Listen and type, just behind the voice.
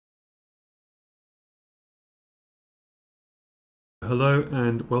Hello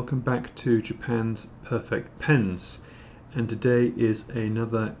and welcome back to Japan's Perfect Pens, and today is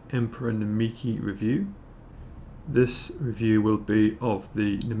another Emperor Namiki review. This review will be of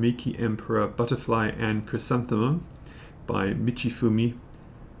the Namiki Emperor Butterfly and Chrysanthemum by Michifumi,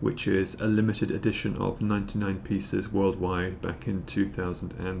 which is a limited edition of 99 pieces worldwide back in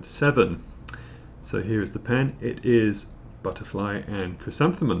 2007. So here is the pen. It is Butterfly and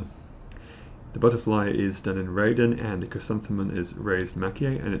Chrysanthemum. The butterfly is done in Raden and the chrysanthemum is raised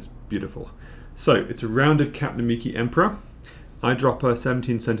Maki-e, and it's beautiful. So it's a rounded cap Namiki Emperor, eyedropper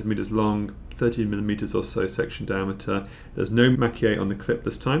 17 centimeters long, 13 millimeters or so section diameter. There's no Maki-e on the clip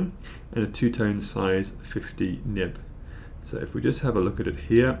this time, and a two-tone size 50 nib. So if we just have a look at it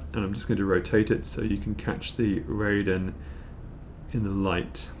here, and I'm just going to rotate it so you can catch the Raden in the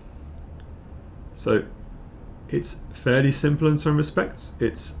light. So it's fairly simple in some respects.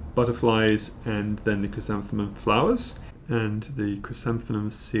 It's butterflies and then the chrysanthemum flowers, and the chrysanthemum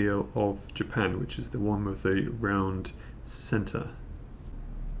seal of Japan, which is the one with the round center.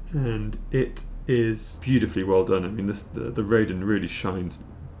 And it is beautifully well done. I mean, the Raden really shines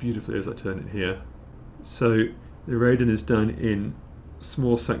beautifully as I turn it here. So the Raden is done in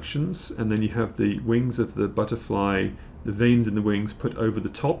small sections, and then you have the wings of the butterfly, the veins in the wings put over the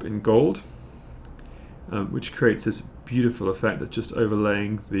top in gold, which creates this beautiful effect that's just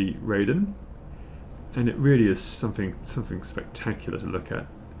overlaying the Raden, and it really is something spectacular to look at.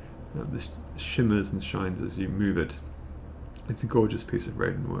 This shimmers and shines as you move it. It's a gorgeous piece of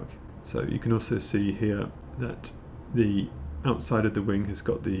Raden work. So you can also see here that the outside of the wing has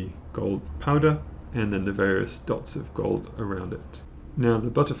got the gold powder and then the various dots of gold around it. Now the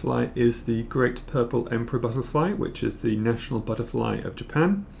butterfly is the Great Purple Emperor butterfly, which is the national butterfly of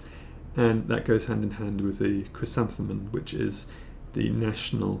Japan. And that goes hand in hand with the chrysanthemum, which is the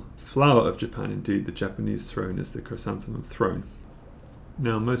national flower of Japan. Indeed, the Japanese throne is the chrysanthemum throne.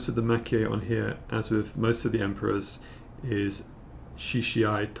 Now, most of the Maki-e on here, as with most of the emperors, is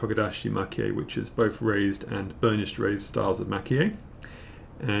Shishii Togedashi Maki-e, which is both raised and burnished raised styles of Maki-e.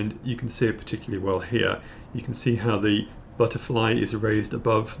 And you can see it particularly well here. You can see how the butterfly is raised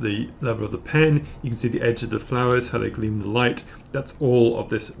above the level of the pen. You can see the edge of the flowers, how they gleam in the light. That's all of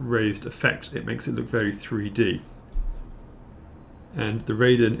this raised effect. It makes it look very 3D. And the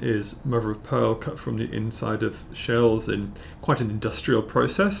Raden is mother of pearl, cut from the inside of shells in quite an industrial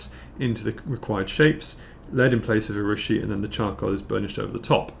process into the required shapes, laid in place with Urushi, and then the charcoal is burnished over the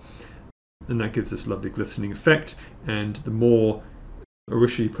top. And that gives this lovely glistening effect, and the more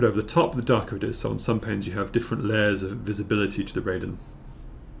Urushi you put over the top, the darker it is. So on some pens you have different layers of visibility to the Raden.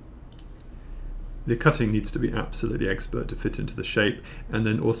 The cutting needs to be absolutely expert to fit into the shape, and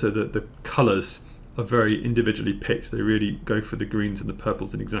then also the colours are very individually picked. They really go for the greens and the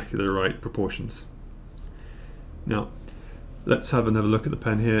purples in exactly the right proportions. Now let's have another look at the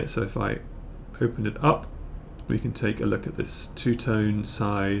pen here. So if I open it up, we can take a look at this two-tone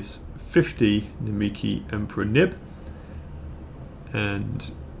size 50 Namiki Emperor nib.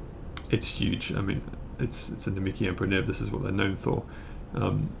 And it's huge. I mean, it's a Namiki Emperor nib. This is what they're known for.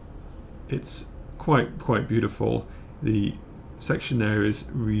 It's quite beautiful. The section there is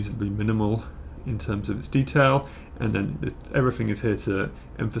reasonably minimal in terms of its detail, and then everything is here to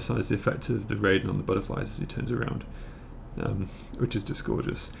emphasize the effect of the Raden on the butterflies as he turns around, which is just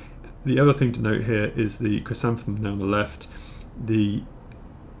gorgeous. The other thing to note here is the chrysanthemum now on the left, the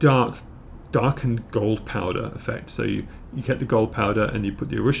darkened gold powder effect. So you get the gold powder and you put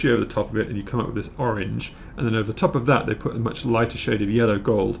the Urushi over the top of it and you come up with this orange, and then over the top of that they put a much lighter shade of yellow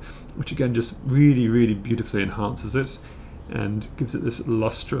gold, which again just really beautifully enhances it and gives it this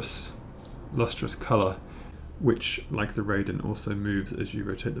lustrous colour, which, like the Raden, also moves as you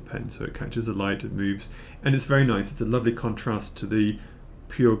rotate the pen. So it catches the light, it moves, and it's very nice. It's a lovely contrast to the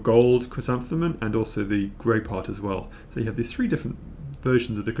pure gold chrysanthemum and also the grey part as well. So you have these three different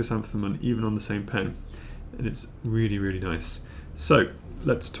versions of the chrysanthemum even on the same pen, and it's really nice. So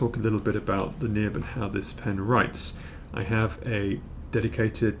let's talk a little bit about the nib and how this pen writes. I have a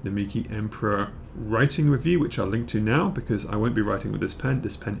dedicated Namiki Emperor writing review, which I'll link to now because I won't be writing with this pen.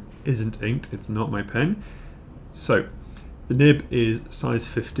 This pen isn't inked, it's not my pen. So the nib is size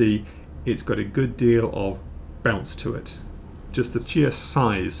 50. It's got a good deal of bounce to it. Just the sheer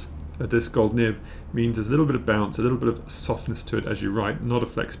size of this gold nib means there's a little bit of bounce, a little bit of softness to it as you write, not a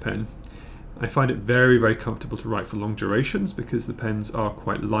flex pen. I find it very comfortable to write for long durations because the pens are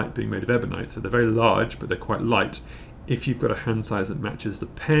quite light, being made of ebonite, so they're very large but they're quite light. If you've got a hand size that matches the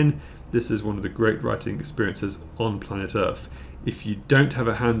pen, this is one of the great writing experiences on planet Earth. If you don't have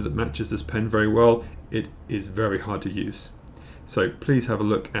a hand that matches this pen very well, it is very hard to use. So please have a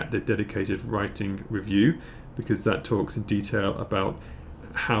look at the dedicated writing review because that talks in detail about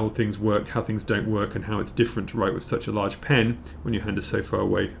how things work, how things don't work, and how it's different to write with such a large pen when your hand is so far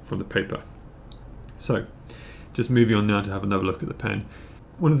away from the paper. So, just moving on now to have another look at the pen.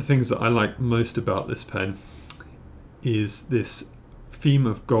 One of the things that I like most about this pen is this theme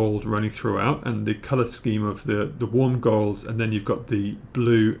of gold running throughout, and the colour scheme of the warm golds, and then you've got the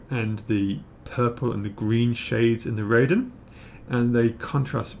blue and the purple and the green shades in the Raden, and they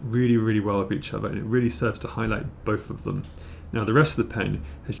contrast really, really well with each other, and it really serves to highlight both of them. Now the rest of the pen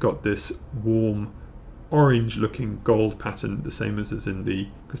has got this warm orange looking gold pattern, the same as is in the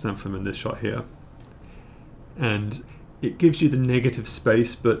Chrysanthemum in this shot here, and it gives you the negative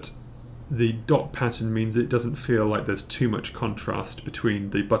space, but the dot pattern means it doesn't feel like there's too much contrast between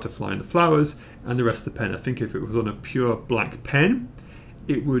the butterfly and the flowers and the rest of the pen. I think if it was on a pure black pen,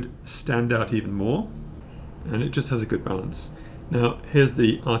 it would stand out even more, and it just has a good balance. Now here's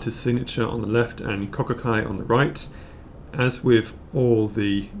the artist's signature on the left and Kokokai on the right. As with all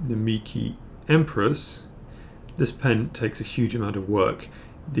the Namiki Emperors, this pen takes a huge amount of work.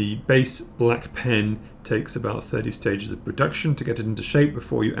 The base black pen takes about 30 stages of production to get it into shape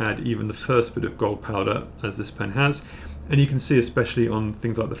before you add even the first bit of gold powder, as this pen has. And you can see, especially on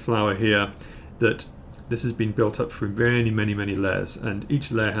things like the flower here, that this has been built up through many, many, many layers, and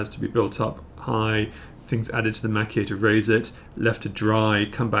each layer has to be built up high, things added to the Maki-e to raise it, left to dry,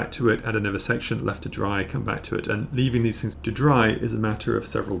 come back to it, add another section, left to dry, come back to it, and leaving these things to dry is a matter of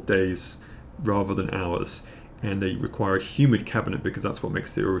several days rather than hours. And they require a humid cabinet because that's what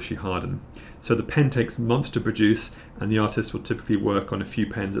makes the Urushi harden. So the pen takes months to produce, and the artist will typically work on a few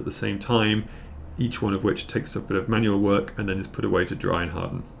pens at the same time, each one of which takes a bit of manual work and then is put away to dry and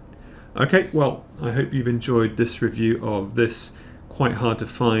harden. Okay, well, I hope you've enjoyed this review of this quite hard to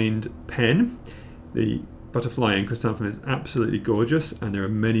find pen. The Butterfly and Chrysanthemum is absolutely gorgeous, and there are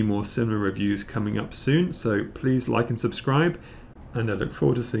many more similar reviews coming up soon, so please like and subscribe, and I look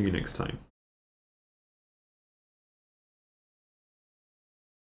forward to seeing you next time.